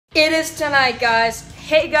It is tonight, guys.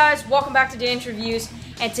 Hey guys, welcome back to Dan's Reviews,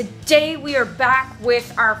 and today we are back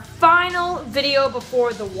with our final video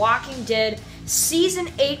before The Walking Dead Season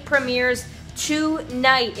 8 premieres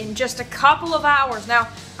tonight in just a couple of hours. Now,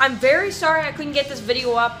 I'm very sorry I couldn't get this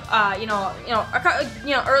video up, earlier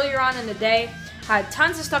on in the day. I had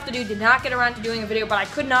tons of stuff to do, did not get around to doing a video, but I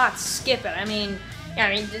could not skip it. I mean,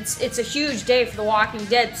 it's a huge day for The Walking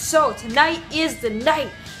Dead, so tonight is the night.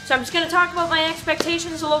 So I'm just going to talk about my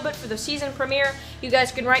expectations a little bit for the season premiere. You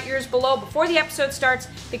guys can write yours below before the episode starts,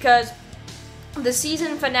 because the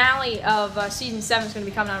season finale of Season 7 is going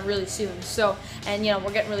to be coming on really soon. So, and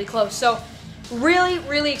we're getting really close. So,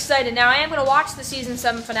 really excited. Now, I am going to watch the Season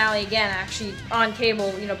 7 finale again, actually, on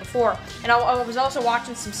cable, before. And I was also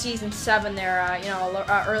watching some Season 7 there,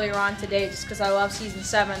 earlier on today, just because I love Season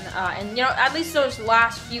 7. And, at least those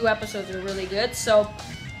last few episodes are really good. So,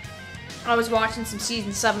 I was watching some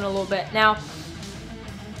Season 7 a little bit. Now,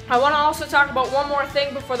 I want to also talk about one more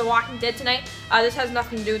thing before The Walking Dead tonight. This has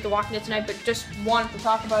nothing to do with The Walking Dead tonight, but just wanted to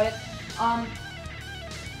talk about it.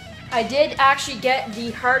 I did actually get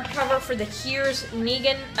the hardcover for the Here's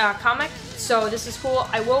Negan comic, so this is cool.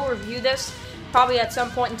 I will review this probably at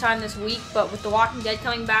some point in time this week, but with The Walking Dead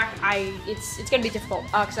coming back, it's going to be difficult,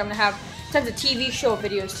 because I'm going to have tons of TV show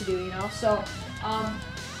videos to do, so...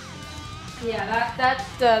 yeah,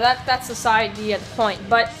 that's aside the point.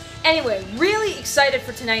 But anyway, really excited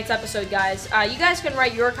for tonight's episode, guys. You guys can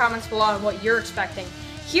write your comments below on what you're expecting.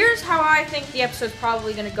 Here's how I think the episode's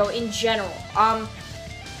probably going to go in general.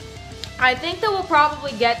 I think that we'll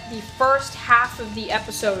probably get the first half of the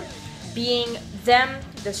episode being them,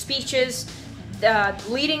 the speeches,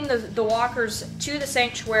 leading the walkers to the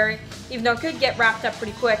sanctuary, even though it could get wrapped up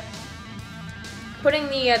pretty quick. Putting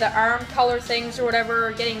the arm color things or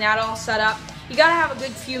whatever, getting that all set up. You gotta have a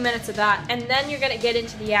good few minutes of that, and then you're gonna get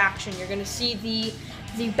into the action. You're gonna see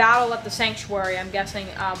the battle at the sanctuary, I'm guessing,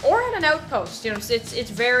 or at an outpost.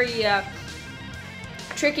 It's very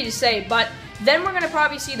tricky to say, but then we're gonna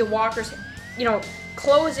probably see the walkers,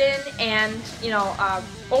 close in and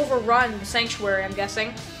overrun the sanctuary, I'm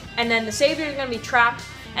guessing, and then the Saviors are gonna be trapped,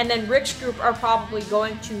 and then Rick's group are probably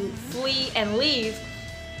going to flee and leave.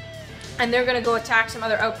 And they're going to go attack some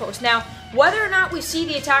other outposts. Now, whether or not we see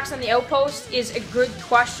the attacks on the outpost is a good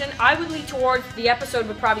question. I would lean towards the episode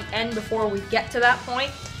would probably end before we get to that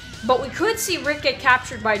point. But we could see Rick get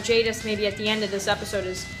captured by Jadis maybe at the end of this episode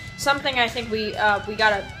is something I think we got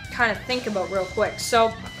to kind of think about real quick.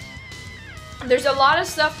 So, there's a lot of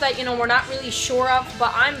stuff that, we're not really sure of,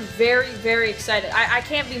 but I'm very excited. I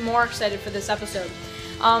can't be more excited for this episode.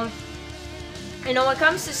 When it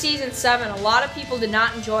comes to Season 7, a lot of people did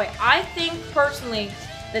not enjoy it. I think, personally,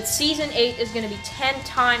 that Season 8 is going to be 10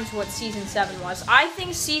 times what Season 7 was. I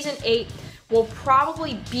think Season 8 will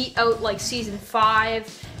probably beat out, like, Season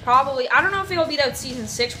 5. Probably, I don't know if it'll beat out Season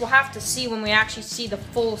 6. We'll have to see when we actually see the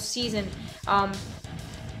full season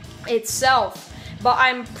itself. But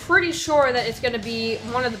I'm pretty sure that it's going to be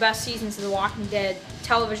one of the best seasons of The Walking Dead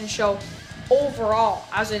television show overall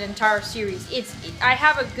as an entire series. I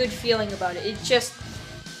have a good feeling about it. It's just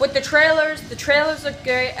with the trailers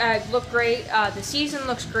look great. The season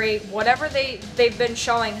looks great. Whatever they've been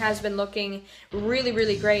showing has been looking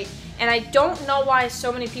really great. And I don't know why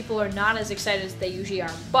so many people are not as excited as they usually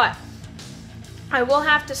are. But I will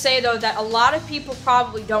have to say though that a lot of people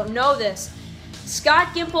probably don't know this. Scott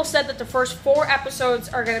Gimple said that the first 4 episodes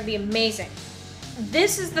are going to be amazing.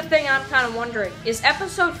 This is the thing I'm kind of wondering. Is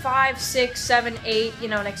episode 5, 6, 7, 8,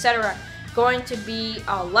 and etc. going to be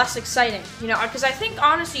less exciting? Because I think,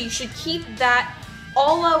 honestly, you should keep that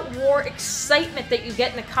all-out war excitement that you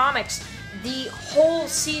get in the comics the whole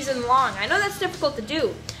season long. I know that's difficult to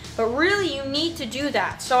do, but really you need to do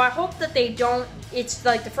that. So I hope that they don't, it's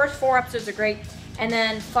like the first 4 episodes are great, and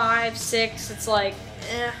then 5, 6, it's like,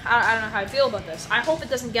 I don't know how I feel about this. I hope it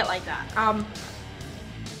doesn't get like that.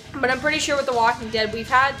 But I'm pretty sure with The Walking Dead, we've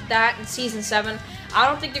had that in Season 7. I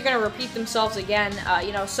don't think they're going to repeat themselves again,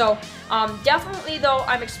 So, definitely, though,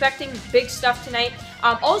 I'm expecting big stuff tonight.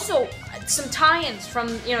 Also, some tie-ins from,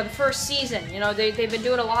 the first season. They've been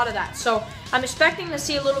doing a lot of that. So, I'm expecting to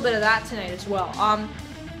see a little bit of that tonight as well.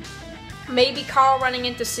 Maybe Carl running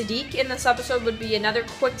into Sadiq in this episode would be another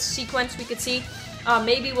quick sequence we could see.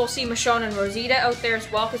 Maybe we'll see Michonne and Rosita out there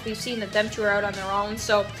as well, because we've seen that them two are out on their own.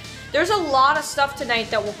 So, there's a lot of stuff tonight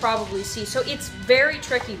that we'll probably see, so it's very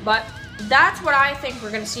tricky, but that's what I think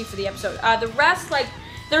we're going to see for the episode. The rest,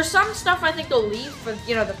 there's some stuff I think they'll leave for,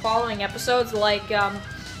 the following episodes, like,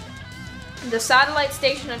 the satellite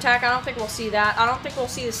station attack. I don't think we'll see that. I don't think we'll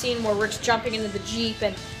see the scene where Rick's jumping into the Jeep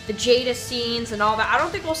and the Jada scenes and all that. I don't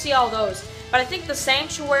think we'll see all those, but I think the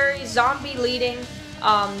Sanctuary, zombie leading,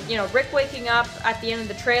 You know, Rick waking up at the end of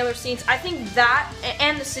the trailer scenes. I think that,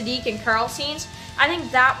 and the Sadiq and Carl scenes, I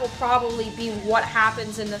think that will probably be what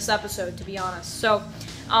happens in this episode, to be honest. So,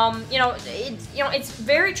 you know, it's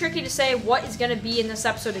very tricky to say what is going to be in this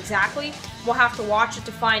episode exactly. We'll have to watch it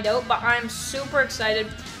to find out, but I'm super excited.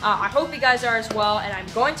 I hope you guys are as well, and I'm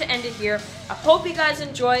going to end it here. I hope you guys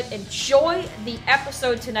enjoyed. Enjoy the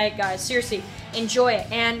episode tonight, guys. Seriously, enjoy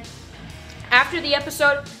it. And after the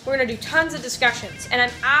episode, we're going to do tons of discussions, and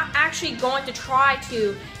I'm actually going to try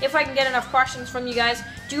to, if I can get enough questions from you guys,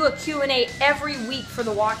 do a Q&A every week for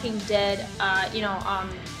The Walking Dead.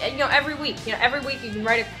 Every week. You know, every week you can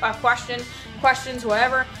write a questions,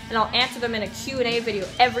 whatever, and I'll answer them in a Q&A video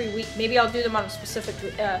every week. Maybe I'll do them on a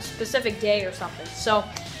specific day or something. So,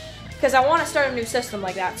 because I want to start a new system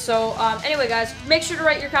like that. So, anyway, guys, make sure to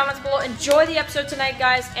write your comments below. Enjoy the episode tonight,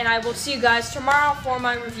 guys, and I will see you guys tomorrow for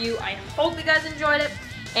my review. I hope you guys enjoyed it,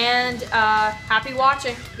 and happy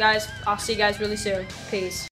watching, guys. I'll see you guys really soon. Peace.